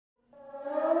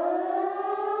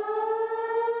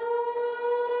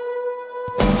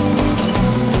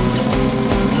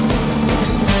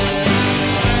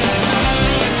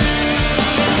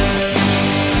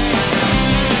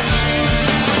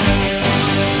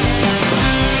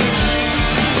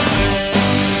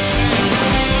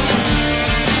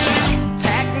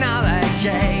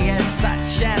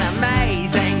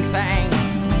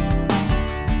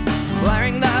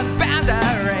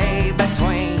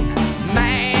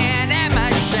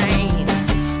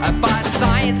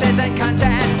isn't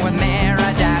content with mere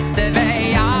adaptive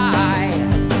AI.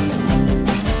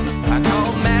 A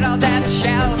cold metal death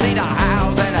shells need to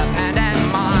house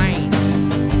independent minds.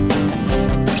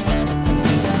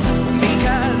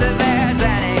 Because if there's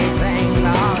anything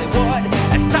Hollywood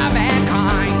has taught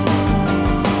mankind,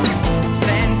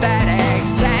 synthetic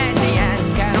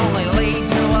sentience can only lead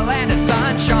to a land of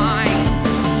sunshine.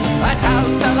 A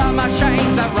toast to the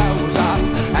machines that rose up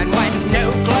and went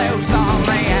nukeloose on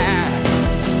the air.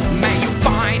 May you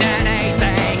find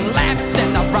anything left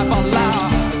in the rubble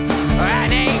of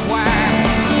anywhere.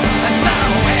 So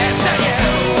here's to you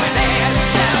and here's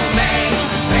to me.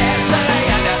 Here's to the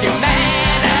end of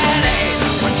humanity.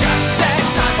 We're just in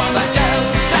time for the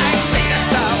doomsday season.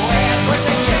 So here's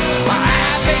wishing you a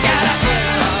happy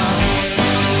cataclysm.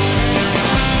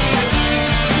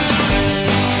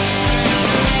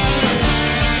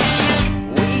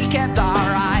 We kept our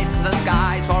eyes to the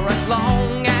skies for as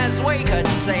long as we could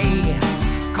see,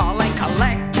 calling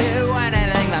collect to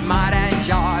anything that might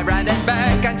enjoy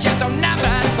Brandenburg Concerto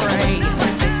Number Three.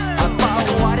 But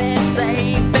what if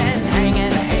they've been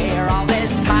hanging here all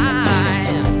this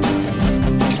time,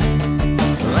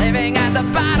 living at the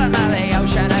bottom of the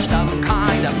ocean as some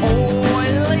kind of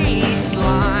oily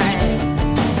slime?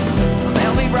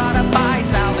 They'll be brought up by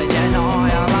salvage and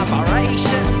oil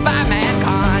operations by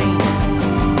mankind.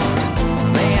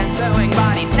 The ensuing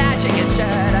body snatching is should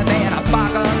have been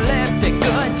apocalyptic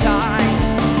good time.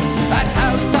 A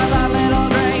toast to the little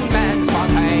drink men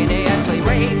spontaneously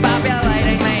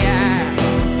repopulating the air.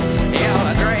 You'll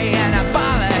agree and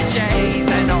apologies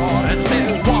in order to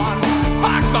one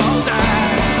box molder.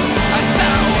 So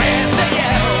here's to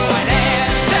you and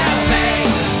here's to me.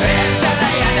 Here's to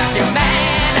the end of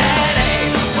humanity.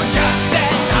 We're just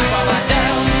in time for the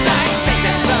doomsday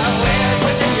season. So here's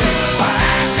wishing you a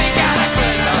happy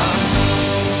cataclysm.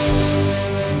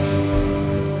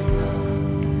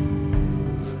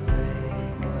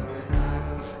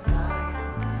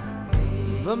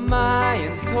 The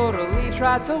Mayans totally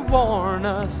tried to warn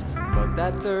us, but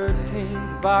that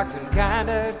 13th Bacton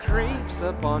kinda creeps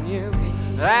up on you.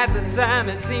 At the time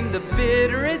it seemed a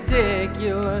bit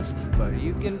ridiculous, but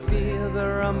you can feel the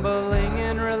rumbling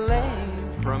and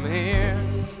relaying from here.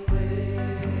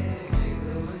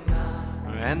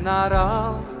 And not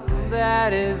all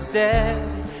that is dead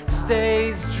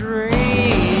stays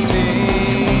dreaming.